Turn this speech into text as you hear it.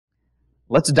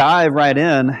Let's dive right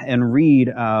in and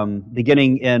read,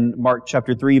 beginning in Mark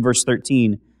chapter 3, verse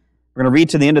 13. We're going to read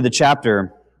to the end of the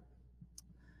chapter,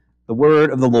 the word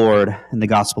of the Lord in the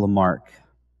Gospel of Mark.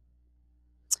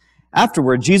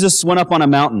 Afterward, Jesus went up on a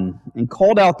mountain and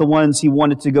called out the ones he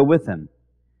wanted to go with him,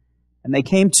 and they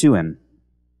came to him.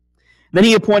 Then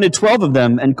he appointed 12 of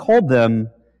them and called them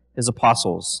his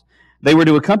apostles. They were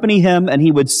to accompany him, and he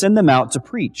would send them out to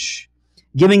preach,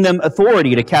 giving them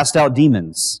authority to cast out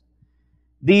demons.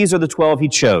 These are the 12 he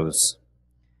chose: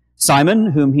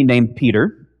 Simon, whom he named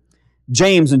Peter,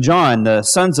 James and John, the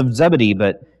sons of Zebedee,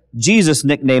 but Jesus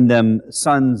nicknamed them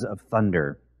sons of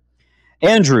thunder,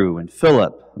 Andrew and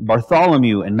Philip,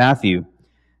 Bartholomew and Matthew,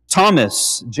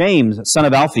 Thomas, James, son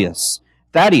of Alphaeus,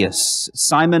 Thaddeus,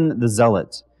 Simon the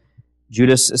Zealot,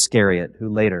 Judas Iscariot, who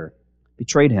later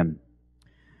betrayed him.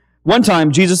 One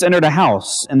time Jesus entered a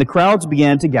house, and the crowds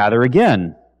began to gather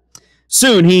again.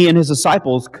 Soon he and his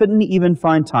disciples couldn't even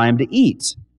find time to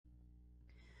eat.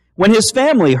 When his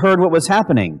family heard what was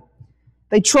happening,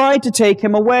 they tried to take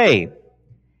him away.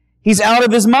 "He's out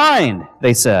of his mind,"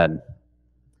 they said.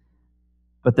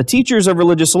 But the teachers of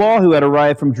religious law who had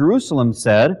arrived from Jerusalem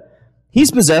said,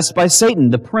 "He's possessed by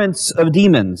Satan, the prince of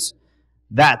demons.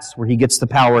 That's where he gets the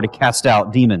power to cast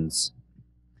out demons."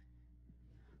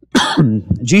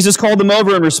 Jesus called them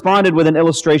over and responded with an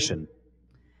illustration.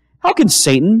 "How can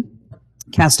Satan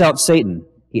cast out Satan?"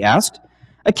 he asked.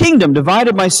 "A kingdom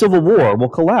divided by civil war will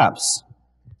collapse.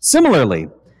 Similarly,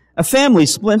 a family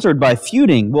splintered by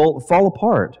feuding will fall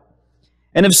apart.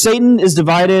 And if Satan is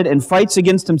divided and fights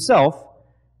against himself,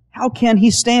 how can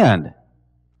he stand?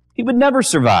 He would never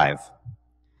survive.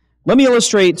 Let me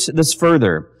illustrate this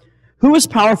further. Who is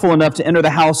powerful enough to enter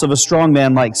the house of a strong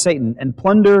man like Satan and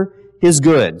plunder his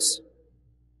goods?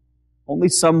 Only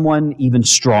someone even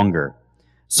stronger.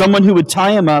 Someone who would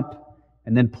tie him up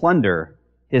and then plunder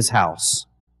his house.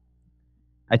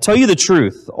 I tell you the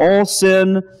truth, all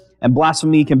sin and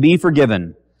blasphemy can be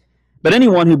forgiven, but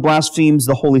anyone who blasphemes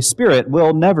the Holy Spirit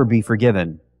will never be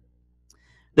forgiven.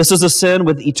 This is a sin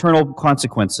with eternal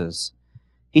consequences."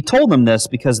 He told them this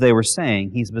because they were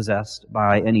saying he's possessed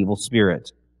by an evil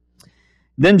spirit.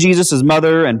 Then Jesus'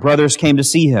 mother and brothers came to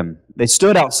see him. They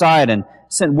stood outside and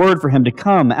sent word for him to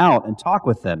come out and talk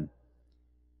with them.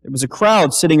 There was a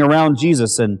crowd sitting around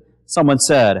Jesus, and someone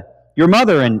said, "Your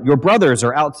mother and your brothers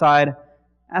are outside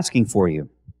asking for you."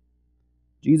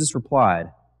 Jesus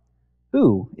replied,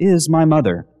 "Who is my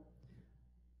mother?"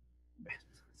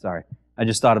 Sorry, I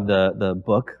just thought of the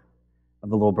book of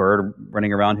the little bird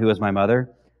running around, "Who is my mother?"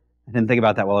 I didn't think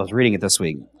about that while I was reading it this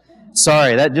week.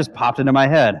 Sorry, that just popped into my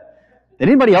head. Did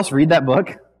anybody else read that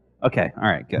book? Okay, all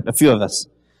right, good. A few of us.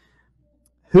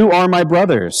 "Who are my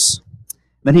brothers?"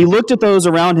 Then he looked at those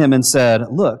around him and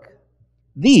said, "Look,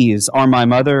 these are my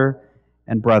mother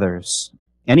and brothers.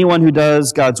 Anyone who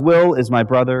does God's will is my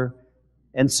brother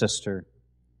and sister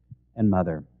and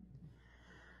mother."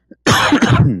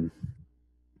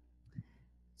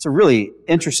 It's a really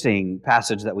interesting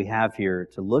passage that we have here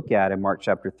to look at in Mark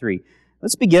chapter 3.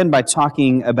 Let's begin by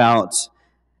talking about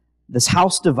this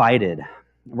house divided.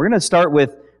 We're going to start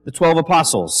with the 12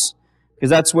 apostles, because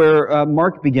that's where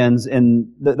Mark begins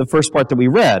in the first part that we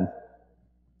read.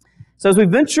 So as we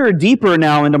venture deeper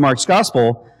now into Mark's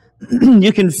gospel,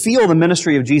 you can feel the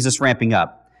ministry of Jesus ramping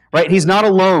up, right? He's not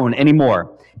alone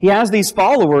anymore. He has these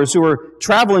followers who are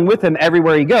traveling with him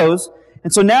everywhere he goes.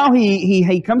 And so now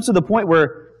he comes to the point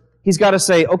where he's got to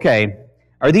say, okay,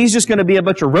 are these just going to be a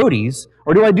bunch of roadies,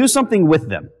 or do I do something with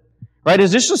them? Right?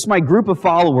 Is this just my group of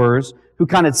followers who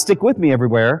kind of stick with me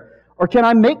everywhere, or can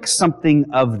I make something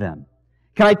of them?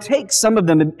 Can I take some of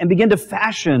them and begin to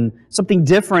fashion something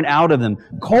different out of them,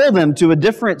 call them to a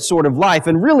different sort of life,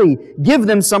 and really give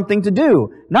them something to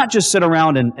do? Not just sit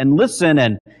around and listen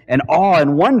and awe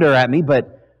and wonder at me,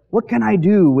 but what can I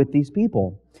do with these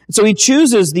people? So he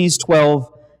chooses these 12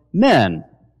 men.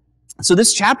 So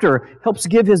this chapter helps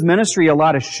give his ministry a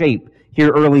lot of shape here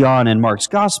early on in Mark's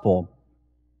gospel.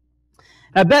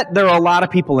 I bet there are a lot of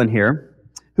people in here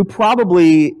who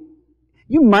probably,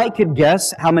 you might could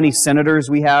guess how many senators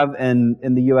we have in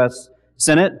the U.S.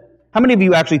 Senate. How many of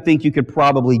you actually think you could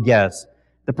probably guess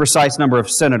the precise number of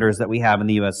senators that we have in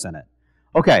the U.S. Senate?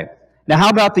 Okay. Now how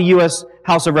about the U.S.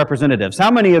 House of Representatives? How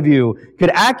many of you could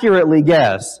accurately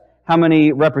guess how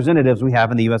many representatives we have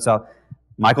in the U.S. House?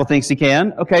 Michael thinks he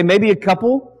can. Okay, maybe a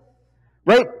couple.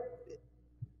 Right?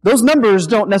 Those numbers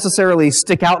don't necessarily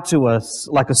stick out to us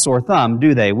like a sore thumb,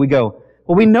 do they? We go,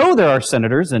 well, we know there are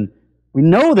senators and we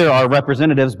know there are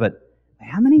representatives, but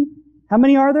how many? How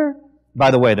many are there?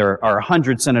 By the way, there are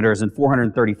 100 senators and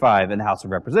 435 in the House of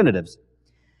Representatives.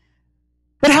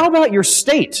 But how about your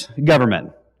state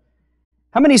government?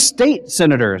 How many state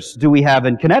senators do we have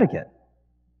in Connecticut?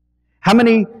 How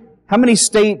many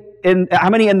in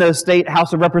the state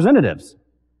House of Representatives?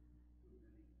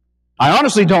 I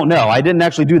honestly don't know. I didn't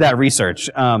actually do that research.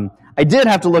 I did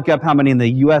have to look up how many in the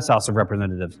U.S. House of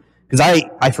Representatives, because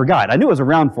I forgot. I knew it was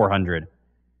around 400.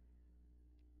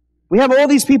 We have all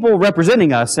these people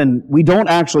representing us, and we don't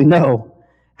actually know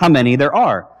how many there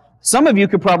are. Some of you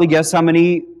could probably guess how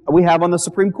many we have on the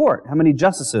Supreme Court, how many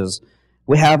justices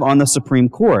we have on the Supreme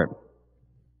Court.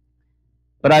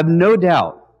 But I have no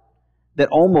doubt that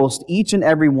almost each and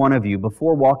every one of you,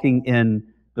 before walking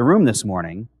in the room this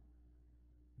morning,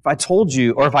 if I told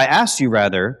you, or if I asked you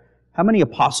rather, how many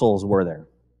apostles were there?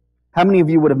 How many of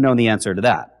you would have known the answer to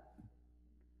that?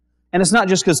 And it's not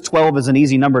just because 12 is an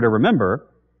easy number to remember.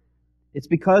 It's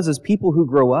because as people who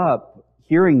grow up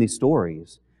hearing these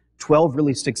stories, 12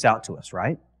 really sticks out to us,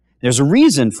 right? There's a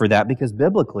reason for that, because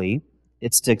biblically,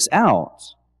 it sticks out.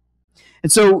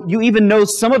 And so you even know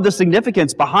some of the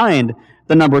significance behind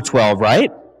the number 12,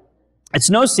 right? It's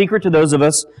no secret to those of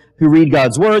us who read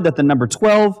God's Word that the number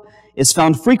 12 is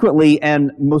found frequently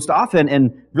and most often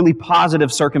in really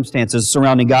positive circumstances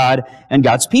surrounding God and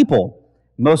God's people.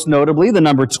 Most notably, the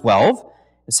number 12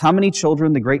 is how many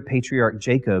children the great patriarch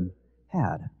Jacob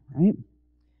had, right?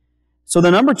 So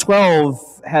the number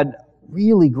 12 had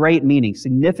really great meaning,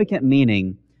 significant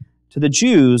meaning to the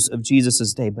Jews of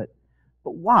Jesus' day. But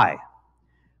why?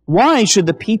 Why should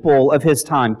the people of his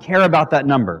time care about that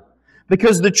number?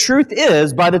 Because the truth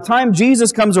is, by the time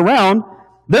Jesus comes around,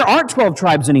 there aren't 12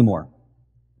 tribes anymore.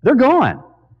 They're gone.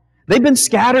 They've been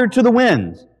scattered to the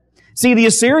winds. See, the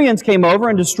Assyrians came over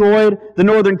and destroyed the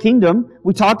northern kingdom.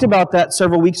 We talked about that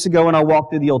several weeks ago in our walk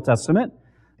through the Old Testament.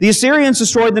 The Assyrians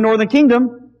destroyed the northern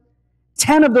kingdom.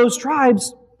 10 of those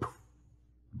tribes,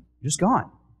 just gone.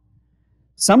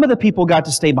 Some of the people got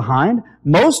to stay behind.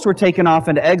 Most were taken off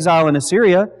into exile in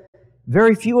Assyria.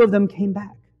 Very few of them came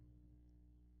back.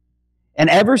 And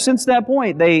ever since that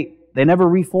point, they never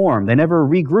reformed. They never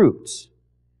regrouped.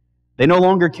 They no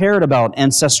longer cared about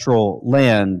ancestral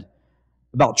land,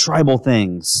 about tribal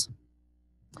things.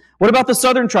 What about the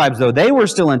southern tribes, though? They were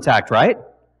still intact, right?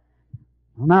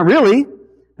 Well, not really,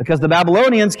 because the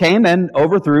Babylonians came and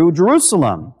overthrew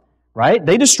Jerusalem, right?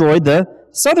 They destroyed the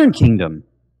southern kingdom.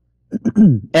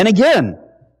 And again,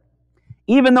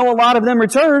 even though a lot of them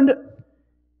returned,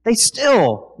 they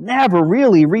still never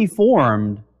really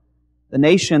reformed the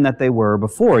nation that they were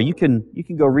before. You can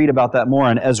go read about that more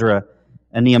in Ezra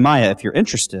and Nehemiah if you're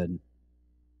interested.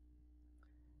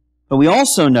 But we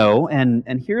also know,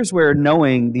 and here's where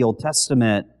knowing the Old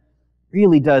Testament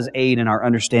really does aid in our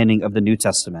understanding of the New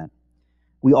Testament.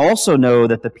 We also know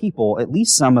that the people, at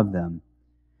least some of them,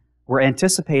 were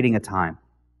anticipating a time,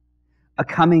 a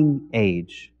coming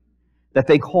age, that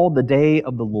they called the day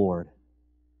of the Lord,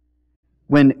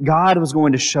 when God was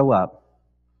going to show up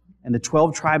and the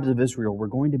 12 tribes of Israel were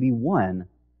going to be one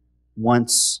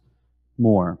once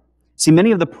more. See,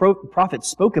 many of the prophets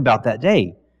spoke about that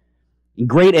day. In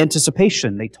great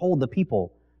anticipation, they told the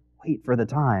people, wait for the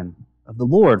time of the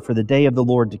Lord, for the day of the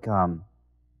Lord to come.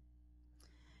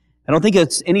 I don't think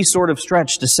it's any sort of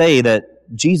stretch to say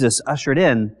that Jesus ushered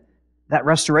in that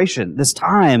restoration, this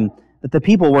time that the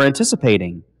people were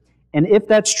anticipating. And if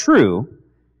that's true,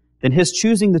 then his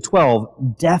choosing the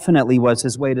 12 definitely was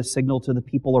his way to signal to the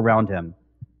people around him,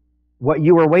 what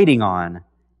you are waiting on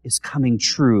is coming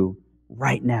true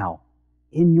right now,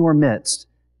 in your midst,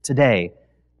 today.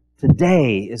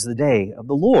 Today is the day of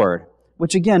the Lord,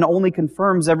 which again only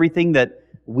confirms everything that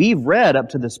we've read up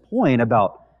to this point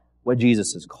about what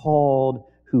Jesus is called,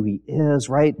 who he is,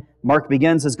 right? Mark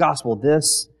begins his gospel.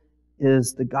 This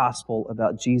is the gospel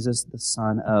about Jesus, the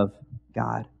Son of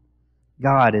God.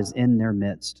 God is in their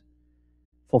midst,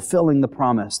 fulfilling the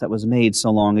promise that was made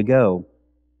so long ago.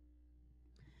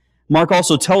 Mark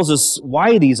also tells us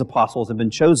why these apostles have been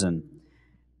chosen.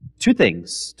 Two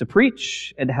things, to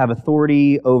preach and to have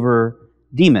authority over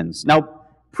demons. Now,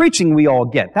 preaching we all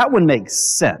get. That one makes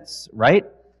sense, right?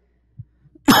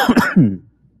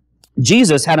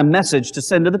 Jesus had a message to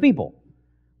send to the people.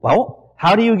 Well,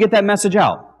 how do you get that message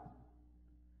out?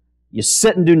 You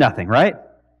sit and do nothing, right?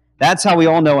 That's how we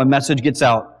all know a message gets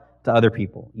out to other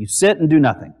people. You sit and do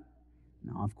nothing.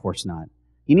 No, of course not.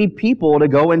 You need people to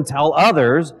go and tell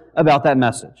others about that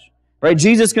message, right?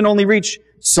 Jesus can only reach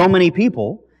so many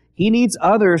people. He needs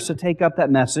others to take up that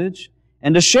message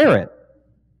and to share it.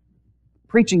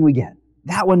 Preaching we get.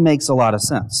 That one makes a lot of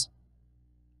sense.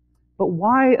 But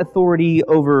why authority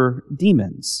over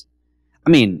demons? I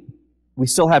mean, we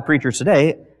still have preachers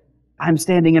today. I'm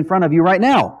standing in front of you right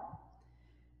now.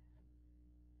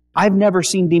 I've never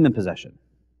seen demon possession.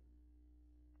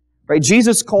 Right?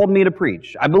 Jesus called me to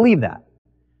preach. I believe that.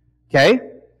 Okay?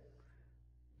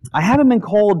 I haven't been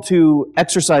called to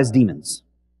exorcise demons.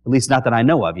 At least not that I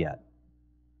know of yet.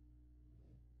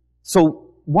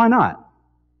 So why not?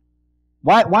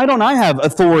 Why don't I have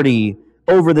authority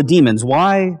over the demons?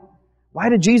 Why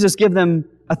did Jesus give them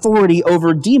authority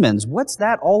over demons? What's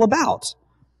that all about?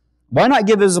 Why not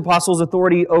give His apostles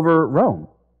authority over Rome?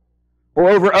 Or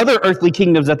over other earthly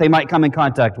kingdoms that they might come in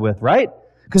contact with, right?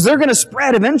 Because they're going to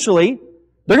spread eventually.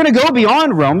 They're going to go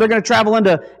beyond Rome. They're going to travel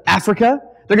into Africa.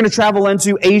 They're going to travel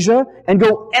into Asia and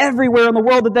go everywhere in the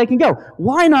world that they can go.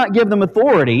 Why not give them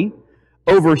authority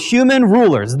over human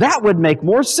rulers? That would make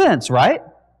more sense, right?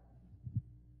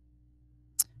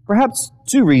 Perhaps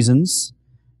two reasons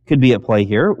could be at play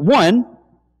here. One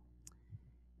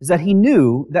is that He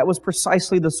knew that was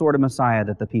precisely the sort of Messiah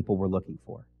that the people were looking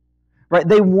for. Right?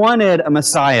 They wanted a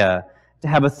Messiah to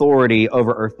have authority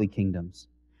over earthly kingdoms.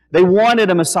 They wanted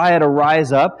a Messiah to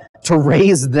rise up, to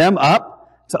raise them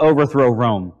up, to overthrow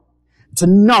Rome, to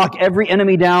knock every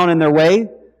enemy down in their way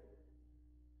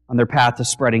on their path to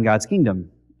spreading God's kingdom.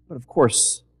 But of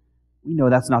course, we know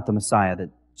that's not the Messiah that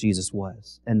Jesus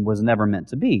was and was never meant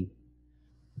to be.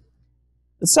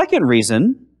 The second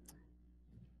reason,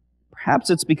 perhaps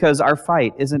it's because our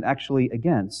fight isn't actually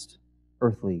against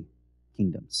earthly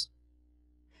kingdoms.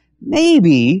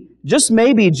 Maybe, just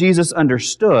maybe, Jesus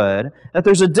understood that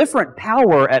there's a different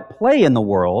power at play in the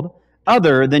world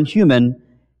other than human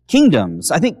kingdoms.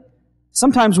 I think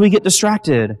sometimes we get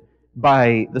distracted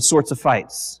by the sorts of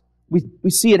fights.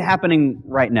 We see it happening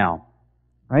right now,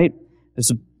 right? There's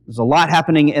a lot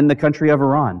happening in the country of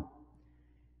Iran.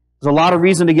 There's a lot of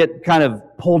reason to get kind of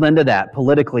pulled into that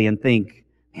politically and think,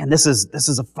 man, this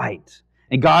is a fight.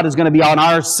 And God is going to be on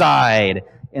our side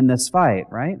in this fight,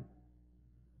 right?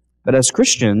 But as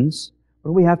Christians, what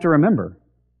do we have to remember?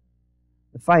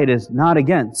 The fight is not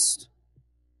against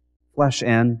flesh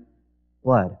and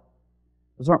blood.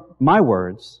 Those aren't my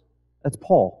words. That's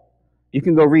Paul. You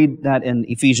can go read that in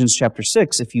Ephesians chapter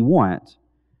 6 if you want.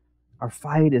 Our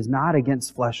fight is not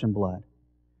against flesh and blood.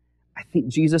 I think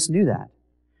Jesus knew that.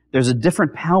 There's a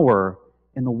different power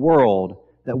in the world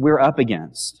that we're up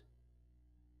against.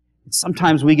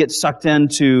 Sometimes we get sucked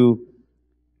into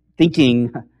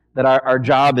thinking that our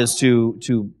job is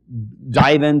to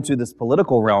dive into this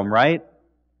political realm, right?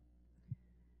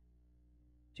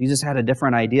 Jesus had a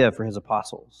different idea for His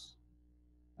apostles.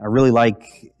 I really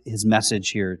like His message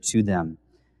here to them.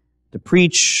 To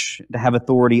preach, to have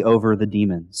authority over the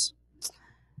demons.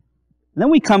 And then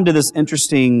we come to this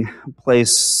interesting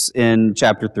place in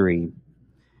chapter 3,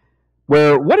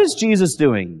 where what is Jesus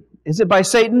doing? Is it by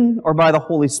Satan or by the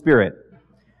Holy Spirit?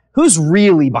 Who's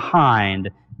really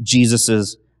behind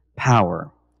Jesus' power?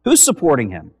 Who's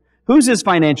supporting Him? Who's His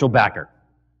financial backer?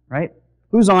 Right?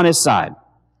 Who's on His side?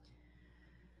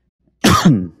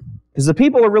 Because the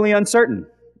people are really uncertain.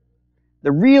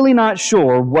 They're really not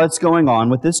sure what's going on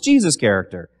with this Jesus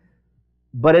character.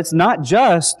 But it's not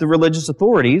just the religious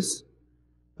authorities.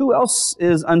 Who else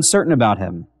is uncertain about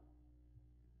Him?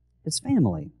 His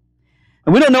family.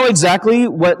 And we don't know exactly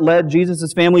what led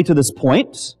Jesus' family to this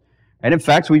point. And in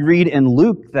fact, we read in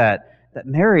Luke that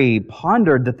Mary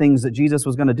pondered the things that Jesus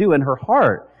was going to do in her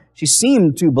heart. She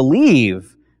seemed to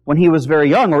believe when He was very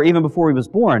young, or even before He was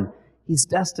born, He's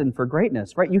destined for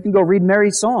greatness, right? You can go read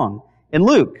Mary's song in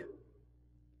Luke.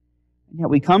 And yet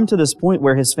we come to this point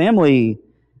where His family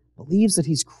believes that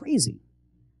He's crazy,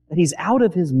 that He's out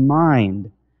of His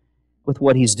mind with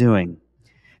what He's doing.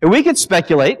 And we could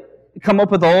speculate, come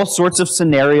up with all sorts of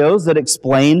scenarios that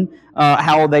explain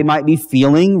how they might be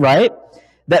feeling, right?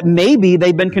 That maybe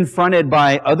they've been confronted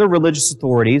by other religious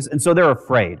authorities, and so they're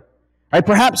afraid. Right?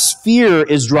 Perhaps fear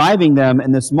is driving them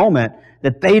in this moment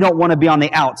that they don't want to be on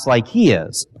the outs like He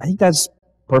is. I think that's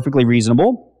perfectly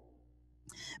reasonable.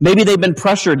 Maybe they've been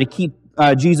pressured to keep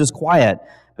Jesus quiet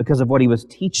because of what He was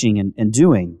teaching and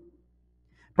doing.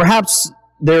 Perhaps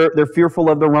they're fearful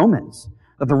of the Romans,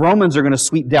 that the Romans are going to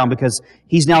sweep down because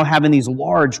He's now having these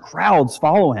large crowds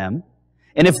follow Him.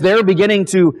 And if they're beginning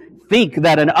to think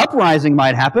that an uprising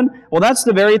might happen, well, that's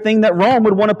the very thing that Rome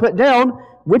would want to put down,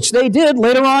 which they did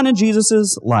later on in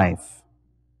Jesus' life.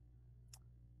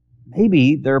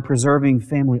 Maybe they're preserving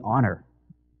family honor.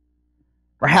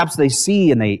 Perhaps they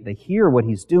see and they hear what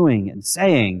He's doing and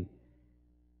saying,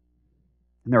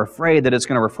 and they're afraid that it's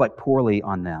going to reflect poorly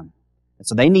on them. And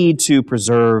so they need to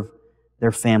preserve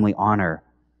their family honor.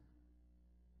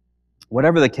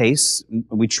 Whatever the case,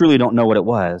 we truly don't know what it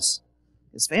was.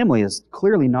 His family is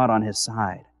clearly not on His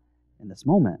side in this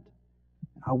moment.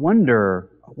 I wonder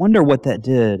what that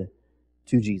did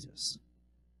to Jesus.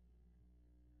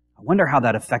 I wonder how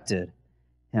that affected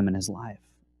Him in His life.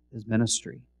 his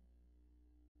ministry.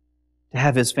 To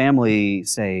have his family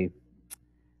say,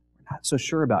 we're not so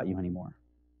sure about you anymore.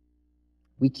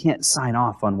 We can't sign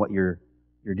off on what you're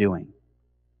doing.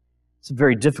 It's a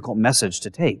very difficult message to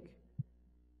take,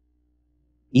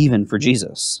 even for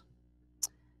Jesus.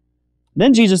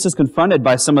 Then Jesus is confronted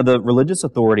by some of the religious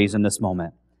authorities in this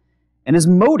moment, and his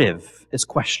motive is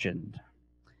questioned.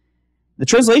 The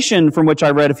translation from which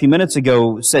I read a few minutes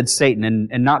ago said Satan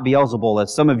and not Beelzebul,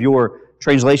 as some of your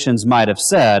translations might have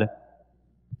said.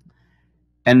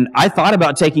 And I thought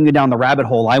about taking you down the rabbit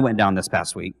hole I went down this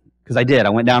past week, because I did. I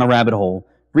went down a rabbit hole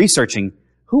researching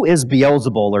who is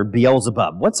Beelzebul or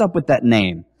Beelzebub. What's up with that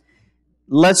name?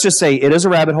 Let's just say it is a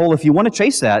rabbit hole. If you want to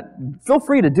chase that, feel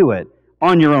free to do it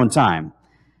on your own time.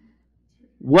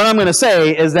 What I'm going to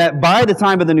say is that by the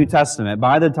time of the New Testament,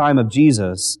 by the time of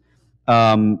Jesus,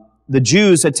 the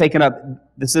Jews had taken up,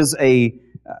 this is a,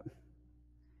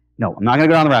 no, I'm not going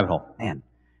to go down the rabbit hole. Man,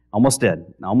 almost did.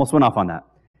 I almost went off on that.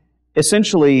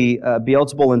 Essentially,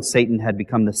 Beelzebul and Satan had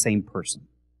become the same person.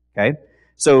 Okay?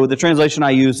 So the translation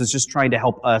I use is just trying to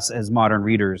help us as modern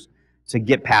readers to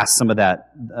get past some of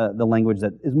that, the language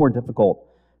that is more difficult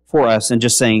for us, and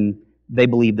just saying they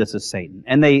believe this is Satan.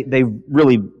 And they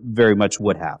really very much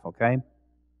would have, okay?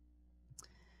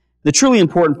 The truly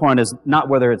important point is not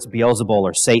whether it's Beelzebul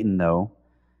or Satan, though.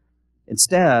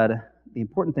 Instead, the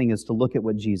important thing is to look at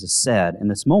what Jesus said in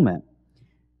this moment.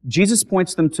 Jesus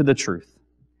points them to the truth.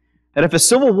 That if a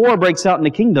civil war breaks out in the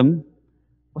kingdom,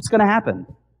 what's going to happen?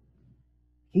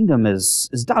 The kingdom is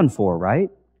done for, right?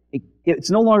 It's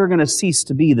no longer going to cease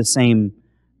to be the same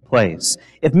place.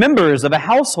 If members of a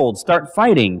household start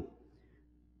fighting,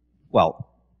 well,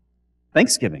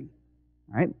 Thanksgiving,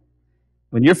 right?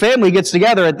 When your family gets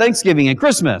together at Thanksgiving and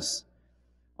Christmas,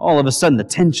 all of a sudden the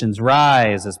tensions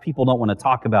rise as people don't want to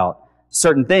talk about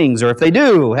certain things, or if they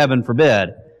do, heaven forbid,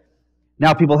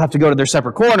 now people have to go to their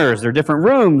separate corners, their different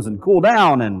rooms, and cool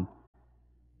down, and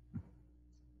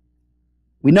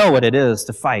we know what it is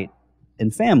to fight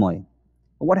in family.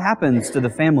 But what happens to the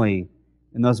family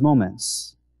in those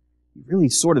moments? You really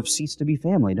sort of cease to be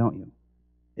family, don't you?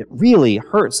 It really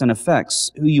hurts and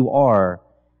affects who you are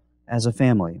as a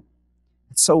family.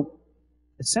 So,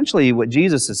 essentially what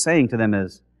Jesus is saying to them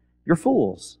is, you're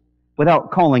fools,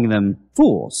 without calling them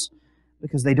fools,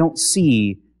 because they don't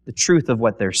see the truth of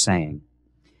what they're saying.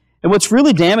 And what's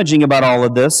really damaging about all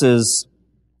of this is,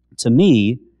 to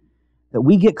me, that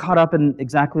we get caught up in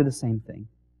exactly the same thing.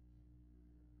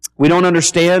 We don't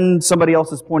understand somebody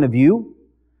else's point of view.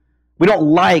 We don't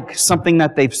like something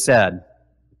that they've said.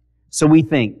 So we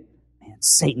think, man,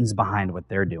 Satan's behind what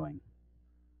they're doing.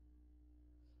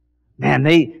 Man,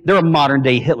 they're a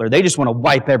modern-day Hitler. They just want to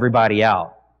wipe everybody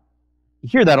out. You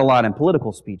hear that a lot in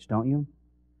political speech, don't you?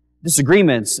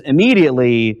 Disagreements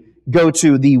immediately go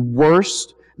to the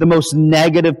worst, the most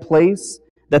negative place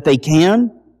that they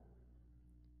can.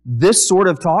 This sort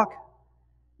of talk,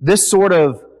 this sort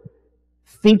of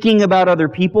thinking about other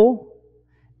people,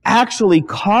 actually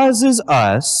causes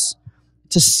us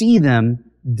to see them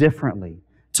differently,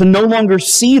 to no longer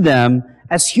see them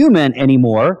as human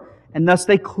anymore, and thus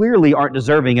they clearly aren't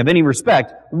deserving of any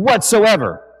respect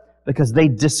whatsoever because they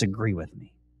disagree with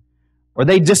me. Or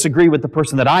they disagree with the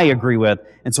person that I agree with,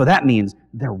 and so that means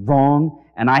they're wrong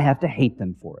and I have to hate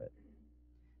them for it.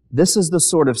 This is the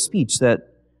sort of speech that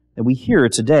we hear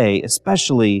today,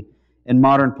 especially in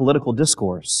modern political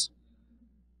discourse.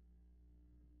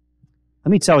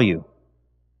 Let me tell you,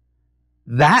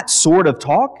 that sort of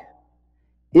talk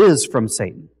is from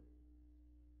Satan.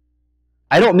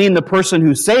 I don't mean the person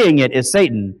who's saying it is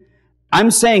Satan. I'm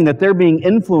saying that they're being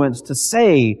influenced to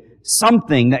say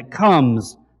something that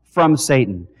comes from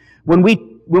Satan. When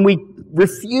we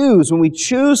refuse, when we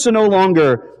choose to no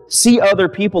longer see other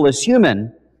people as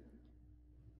human,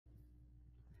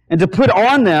 and to put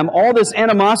on them all this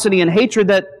animosity and hatred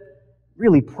that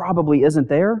really probably isn't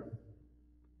there,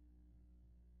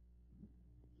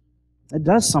 it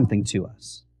does something to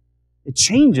us. It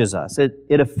changes us.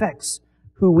 It affects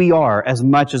who we are as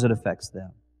much as it affects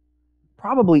them.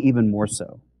 Probably even more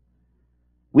so.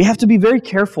 We have to be very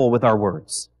careful with our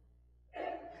words.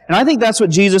 And I think that's what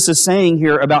Jesus is saying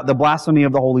here about the blasphemy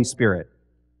of the Holy Spirit.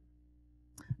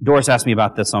 Doris asked me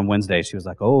about this on Wednesday. She was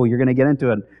like, oh, you're going to get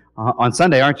into it on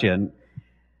Sunday, aren't you? And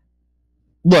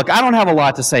look, I don't have a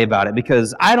lot to say about it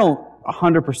because I don't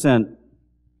 100%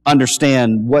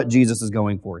 understand what Jesus is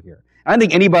going for here. I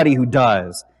think anybody who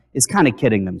does is kind of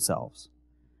kidding themselves.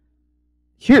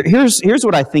 Here's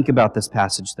what I think about this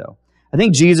passage, though. I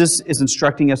think Jesus is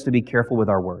instructing us to be careful with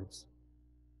our words.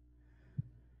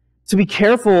 To be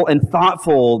careful and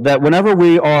thoughtful that whenever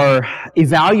we are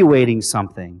evaluating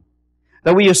something,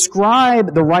 that we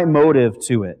ascribe the right motive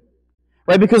to it.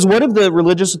 Right? Because what have the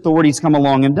religious authorities come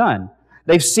along and done?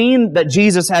 They've seen that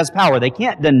Jesus has power. They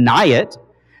can't deny it.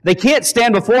 They can't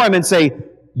stand before Him and say,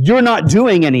 you're not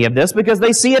doing any of this, because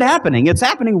they see it happening. It's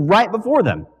happening right before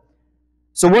them.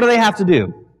 So what do they have to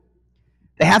do?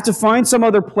 They have to find some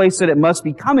other place that it must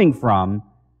be coming from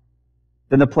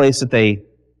than the place that they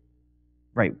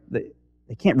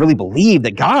can't really believe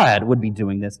that God would be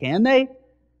doing this, can they?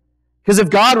 Because if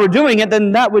God were doing it,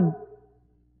 then that would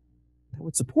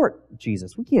support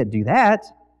Jesus. We can't do that.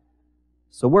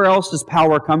 So where else does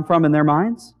power come from in their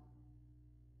minds?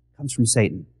 It comes from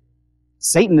Satan.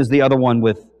 Satan is the other one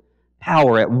with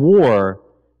power at war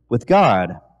with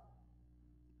God.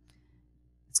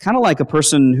 It's kind of like a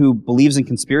person who believes in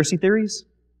conspiracy theories.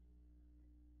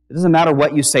 It doesn't matter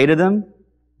what you say to them.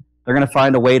 They're going to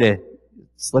find a way to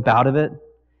slip out of it.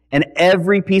 And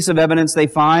every piece of evidence they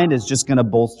find is just going to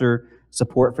bolster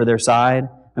support for their side.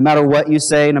 No matter what you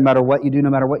say, no matter what you do, no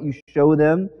matter what you show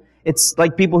them. It's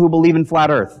like people who believe in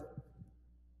flat earth.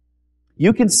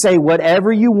 You can say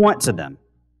whatever you want to them.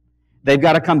 They've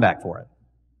got to come back for it.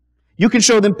 You can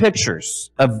show them pictures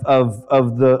of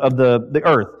the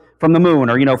earth from the moon,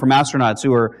 or from astronauts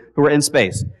who are in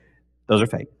space. Those are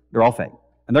fake. They're all fake.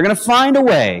 And they're going to find a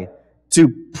way to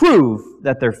prove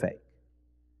that they're fake.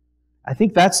 I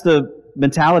think that's the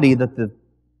mentality that the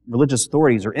religious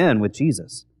authorities are in with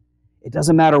Jesus. It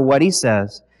doesn't matter what He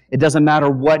says. It doesn't matter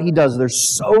what He does. They're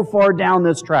so far down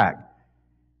this track.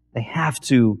 They have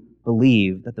to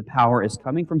believe that the power is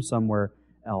coming from somewhere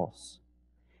else.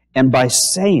 And by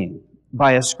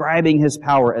ascribing His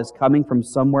power as coming from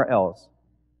somewhere else,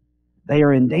 they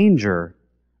are in danger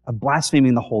of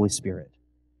blaspheming the Holy Spirit.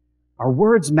 Our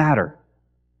words matter.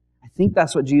 I think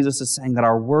that's what Jesus is saying, that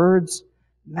our words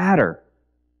matter.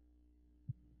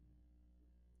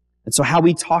 And so how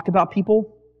we talk about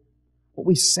people, what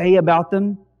we say about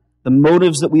them, the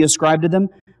motives that we ascribe to them,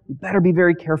 we better be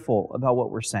very careful about what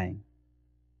we're saying.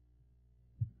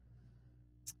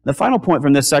 The final point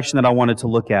from this section that I wanted to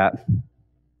look at,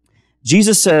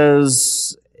 Jesus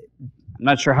says, I'm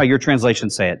not sure how your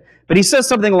translations say it, but He says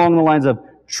something along the lines of,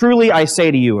 truly I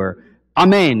say to you, or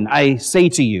Amen, I say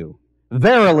to you.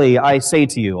 Verily I say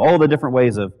to you. All the different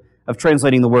ways of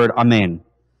translating the word Amen.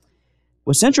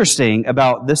 What's interesting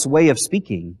about this way of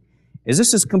speaking is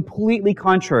this is completely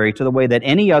contrary to the way that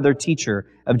any other teacher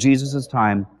of Jesus'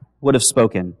 time would have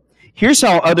spoken. Here's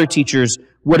how other teachers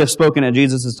would have spoken at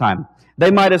Jesus' time.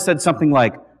 They might have said something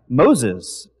like,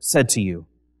 Moses said to you.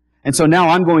 And so now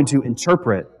I'm going to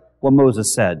interpret what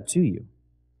Moses said to you.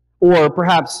 Or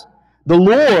perhaps, the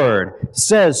Lord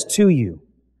says to you.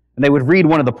 And they would read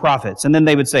one of the prophets, and then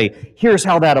they would say, here's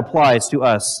how that applies to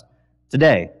us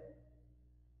today.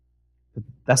 But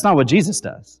that's not what Jesus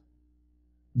does.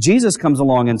 Jesus comes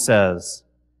along and says,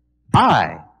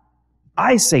 I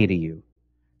say to you.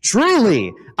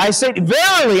 Truly,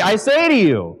 verily, I say to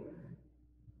you.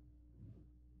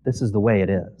 This is the way it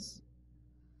is.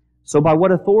 So by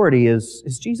what authority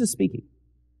is Jesus speaking?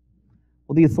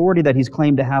 Well, the authority that He's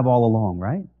claimed to have all along,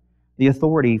 right? The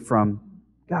authority from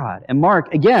God. And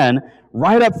Mark, again,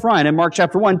 right up front in Mark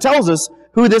chapter 1, tells us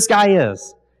who this guy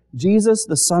is. Jesus,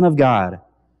 the Son of God.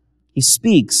 He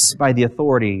speaks by the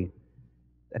authority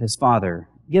that His Father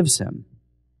gives Him.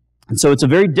 And so it's a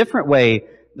very different way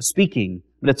of speaking,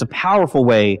 but it's a powerful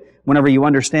way whenever you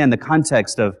understand the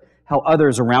context of how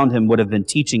others around Him would have been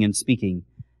teaching and speaking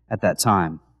at that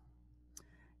time.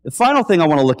 The final thing I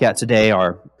want to look at today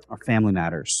are family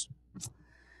matters.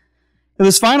 And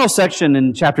this final section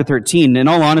in chapter 13, in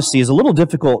all honesty, is a little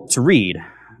difficult to read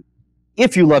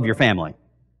if you love your family,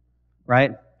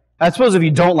 right? I suppose if you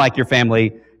don't like your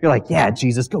family, you're like, yeah,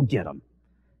 Jesus, go get them.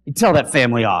 You tell that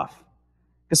family off.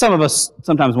 Because some of us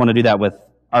sometimes want to do that with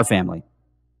our family.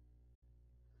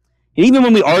 And even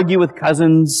when we argue with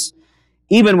cousins,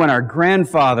 even when our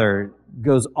grandfather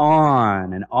goes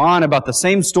on and on about the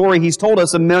same story he's told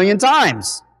us 1,000,000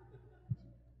 times,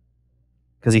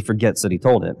 because he forgets that he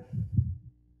told it.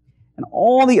 And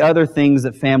all the other things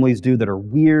that families do that are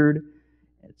weird,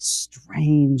 it's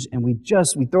strange, and we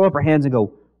throw up our hands and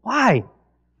go, why?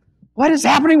 What is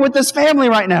happening with this family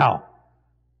right now?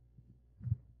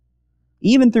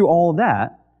 Even through all of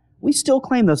that, we still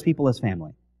claim those people as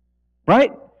family.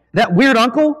 Right? That weird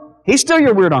uncle, he's still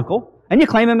your weird uncle, and you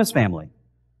claim him as family.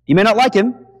 You may not like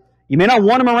him, you may not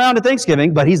want him around at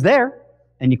Thanksgiving, but he's there,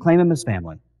 and you claim him as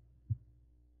family.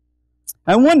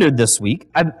 I wondered this week,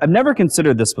 I've never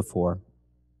considered this before,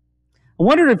 I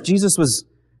wondered if Jesus was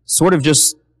sort of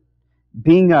just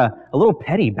being a little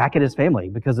petty back at His family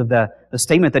because of the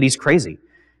statement that He's crazy.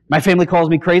 My family calls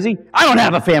me crazy. I don't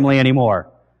have a family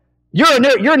anymore.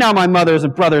 You're now my mothers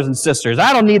and brothers and sisters.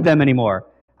 I don't need them anymore.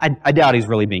 I doubt he's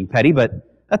really being petty, but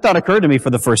that thought occurred to me for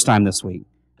the first time this week.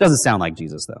 Doesn't sound like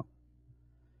Jesus, though.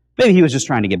 Maybe he was just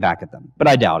trying to get back at them, but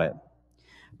I doubt it.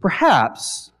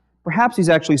 Perhaps he's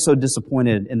actually so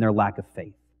disappointed in their lack of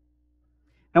faith.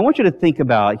 I want you to think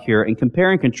about here and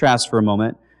compare and contrast for a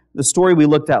moment the story we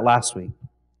looked at last week.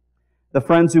 The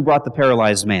friends who brought the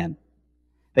paralyzed man.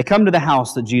 They come to the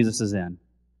house that Jesus is in.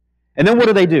 And then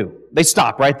what do? They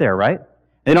stop right there, right?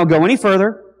 They don't go any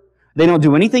further. They don't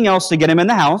do anything else to get him in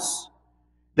the house.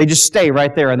 They just stay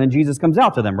right there, and then Jesus comes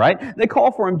out to them, right? They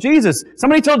call for him, Jesus.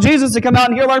 Somebody tell Jesus to come out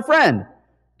and heal our friend.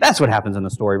 That's what happens in the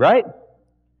story, right?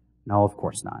 No, of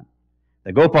course not.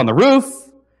 They go up on the roof.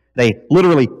 They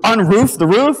literally unroof the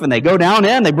roof, and they go down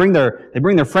in. They bring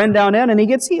their friend down in, and he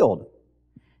gets healed.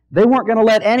 They weren't going to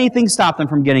let anything stop them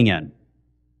from getting in.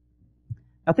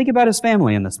 Now think about his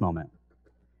family in this moment.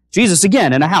 Jesus,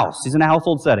 again, in a house. He's in a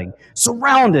household setting,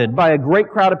 surrounded by a great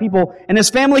crowd of people, and his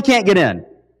family can't get in.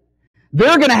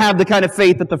 They're going to have the kind of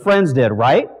faith that the friends did,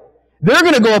 right? They're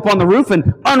going to go up on the roof and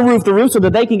unroof the roof so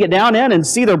that they can get down in and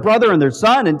see their brother and their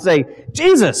son and say,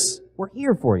 Jesus, we're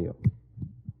here for you.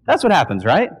 That's what happens,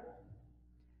 right?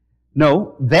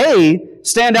 No, they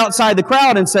stand outside the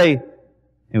crowd and say,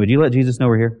 hey, would you let Jesus know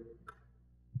we're here?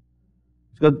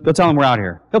 Go tell him we're out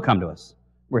here. He'll come to us.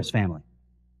 We're his family.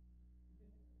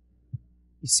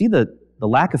 You see the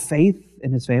lack of faith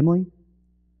in his family?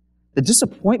 The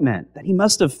disappointment that he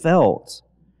must have felt.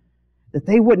 That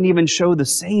they wouldn't even show the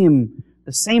same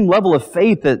level of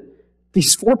faith that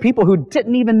these 4 people who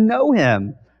didn't even know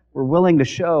him were willing to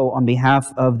show on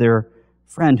behalf of their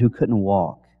friend who couldn't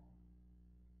walk.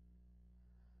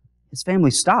 His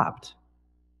family stopped.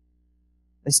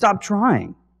 They stopped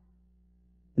trying.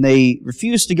 And they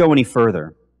refused to go any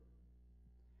further.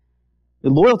 The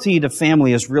loyalty to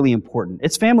family is really important.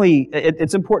 It's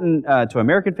important to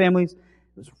American families. It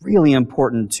was really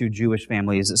important to Jewish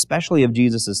families, especially of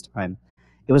Jesus' time.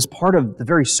 It was part of the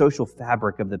very social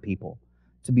fabric of the people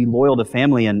to be loyal to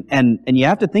family. And you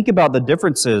have to think about the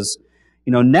differences.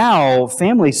 You know, now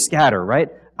families scatter, right?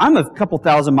 I'm a couple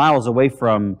thousand miles away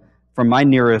from my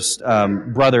nearest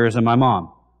brothers and my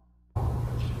mom.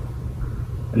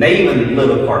 And they even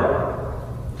live apart.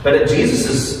 But at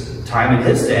Jesus' time, in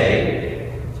his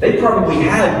day, they probably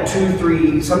had 2,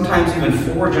 3, sometimes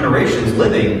even 4 generations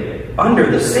living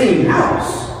under the same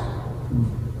house.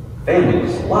 Family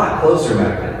was a lot closer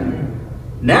back then.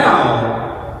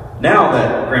 Now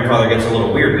that grandfather gets a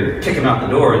little weird, we kick him out the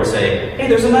door and say, hey,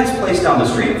 there's a nice place down the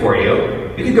street for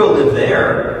you. You can go live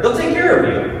there. They'll take care of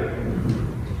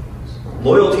you.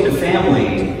 Loyalty to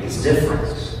family is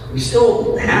different. We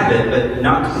still have it, but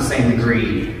not to the same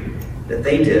degree that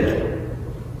they did.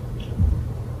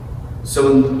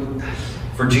 So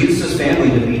for Jesus'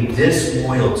 family to be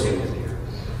disloyal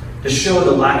to show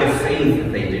the lack of faith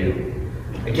that they do,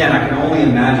 again, I can only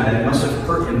imagine that it must have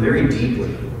hurt him very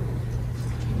deeply.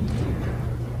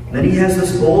 Then he has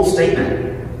this bold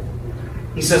statement.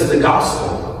 He says the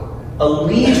gospel,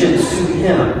 allegiance to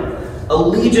him,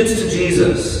 allegiance to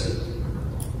Jesus,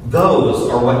 those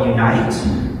are what unite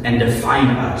and define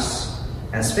us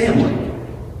as family.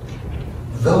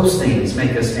 Those things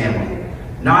make us family.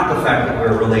 Not the fact that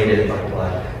we're related by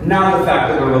blood. Not the fact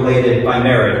that we're related by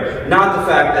marriage. Not the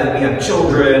fact that we have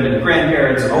children and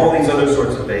grandparents and all these other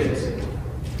sorts of things.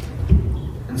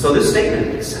 And so this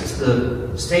statement sets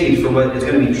the stage for what is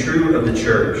going to be true of the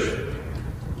church.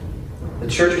 The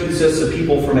church consists of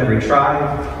people from every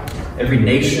tribe, every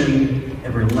nation,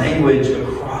 every language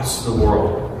across the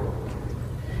world.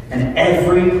 And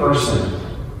every person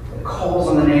that calls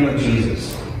on the name of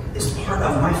Jesus is part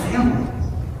of my family.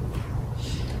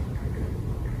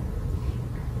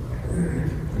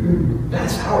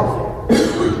 That's powerful.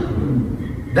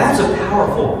 That's a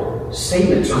powerful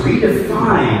statement to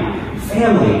redefine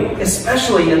family,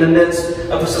 especially in the midst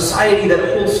of a society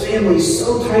that holds family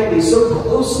so tightly, so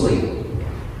closely.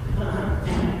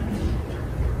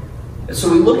 And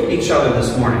so we look at each other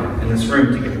this morning in this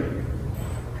room together.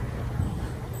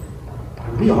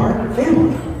 We are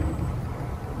family.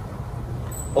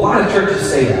 A lot of churches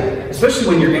say that, especially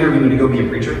when you're interviewing to go be a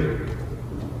preacher.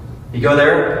 You go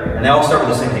there, and they all start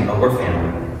with the same thing. Oh, we're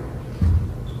family.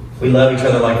 We love each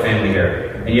other like family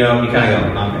here. And you kind of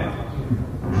go, I'm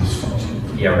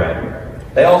family. Yeah,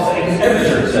 right. They all say, because every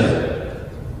church says it.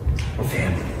 We're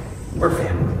family. We're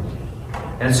family.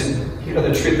 And it's,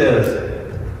 the truth is,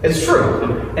 it's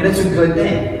true. And it's a good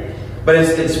thing. But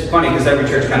it's funny because every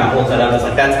church kind of holds that up. It's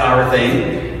like, that's our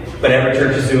thing. But every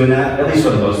church is doing that, at least for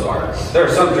the most part. There are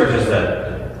some churches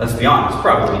that, let's be honest,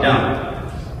 probably don't.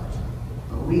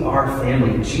 We are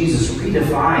family. Jesus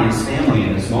redefines family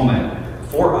in this moment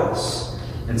for us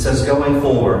and says, going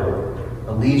forward,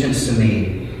 allegiance to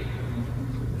me,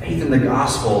 faith in the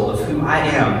gospel of who I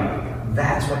am,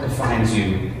 that's what defines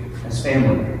you as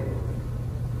family.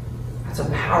 That's a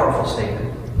powerful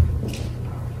statement.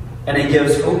 And it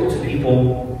gives hope to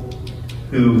people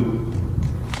who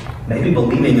maybe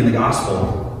believing in the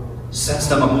gospel sets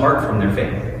them apart from their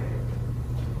family.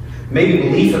 Maybe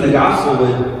belief in the gospel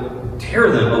would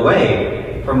tear them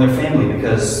away from their family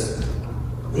because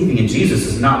believing in Jesus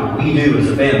is not what we do as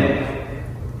a family.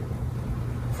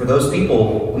 For those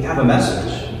people, we have a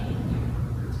message.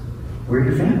 We're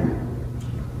your family.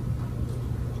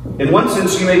 In one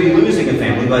sense, you may be losing a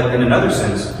family, but in another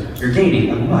sense, you're gaining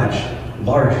a much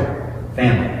larger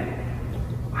family.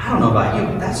 I don't know about you,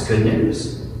 but that's good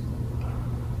news.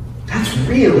 That's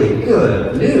really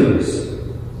good news.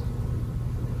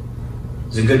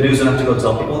 Is it good news enough to go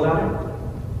tell people about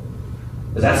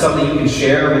it? Is that something you can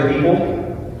share with people?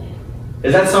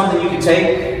 Is that something you can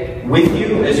take with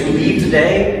you as you leave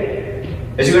today?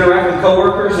 As you interact with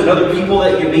coworkers and other people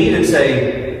that you meet and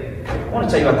say, I want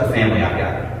to tell you about the family I've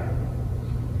got.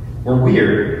 We're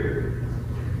weird,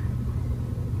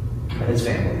 but it's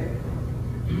family.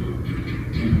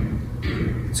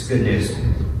 It's good news.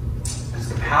 It's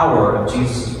the power of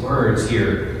Jesus' words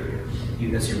here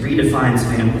as he redefines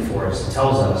family for us. It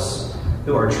tells us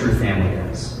who our true family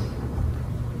is.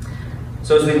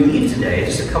 So as we leave today,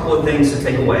 just a couple of things to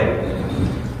take away.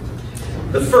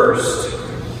 The first,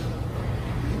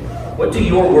 what do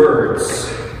your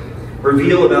words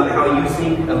reveal about how you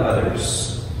think of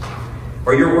others?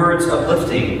 Are your words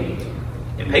uplifting,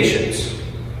 impatient,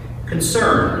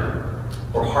 concerned,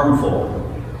 or harmful?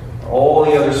 All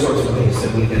the other sorts of ways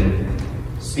that we can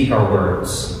speak our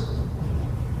words.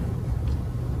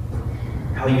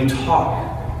 How you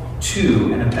talk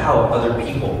to and about other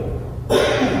people.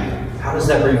 How does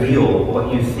that reveal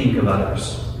what you think of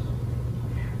others?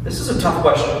 This is a tough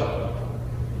question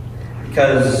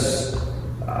because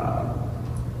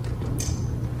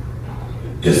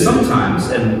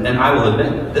sometimes, and I will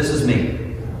admit, this is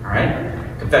me, all right?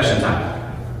 Confession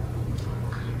time.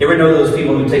 You ever know those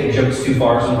people who take jokes too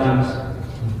far sometimes?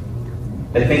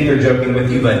 They think they're joking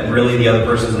with you, but really the other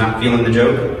person's not feeling the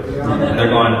joke. And they're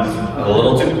going a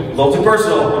little too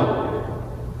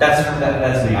personal. That's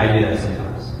me. I do that sometimes.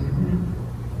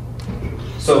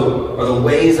 So, are the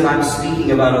ways that I'm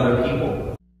speaking about other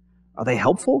people, are they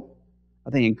helpful?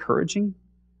 Are they encouraging?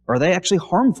 Or are they actually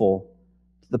harmful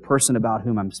to the person about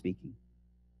whom I'm speaking?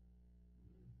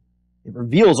 It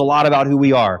reveals a lot about who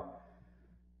we are.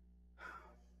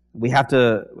 We have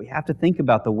to think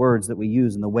about the words that we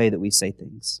use and the way that we say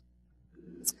things.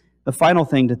 The final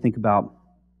thing to think about,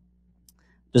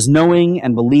 does knowing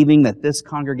and believing that this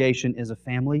congregation is a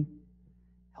family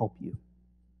help you?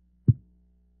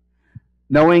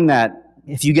 Knowing that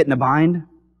if you get in a bind,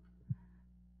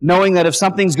 knowing that if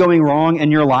something's going wrong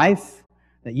in your life,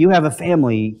 that you have a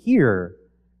family here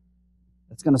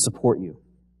that's going to support you,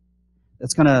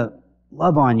 that's going to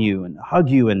love on you and hug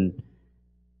you and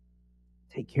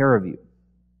take care of you.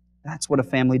 That's what a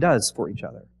family does for each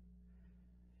other.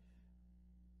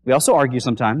 We also argue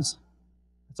sometimes.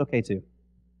 It's okay too.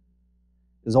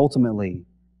 Because ultimately,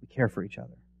 we care for each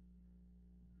other.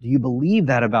 Do you believe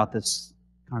that about this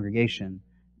congregation,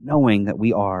 knowing that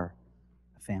we are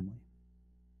a family?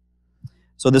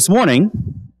 So this morning,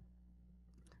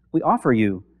 we offer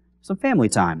you some family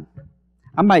time.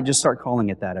 I might just start calling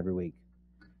it that every week.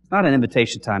 It's not an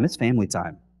invitation time, it's family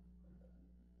time.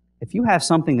 If you have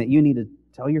something that you need to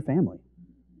tell your family,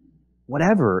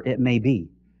 whatever it may be,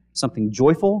 something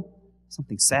joyful,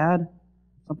 something sad,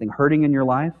 something hurting in your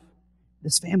life,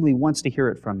 this family wants to hear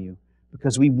it from you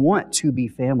because we want to be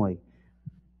family.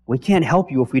 We can't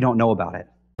help you if we don't know about it.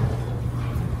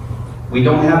 We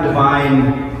don't have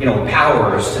divine,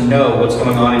 powers to know what's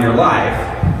going on in your life,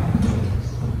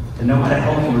 to know how to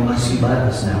help you unless you let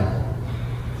us know.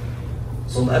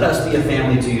 So let us be a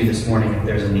family to you this morning if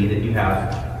there's a need that you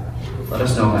have. Let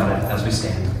us know about it as we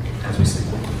stand, as we sing.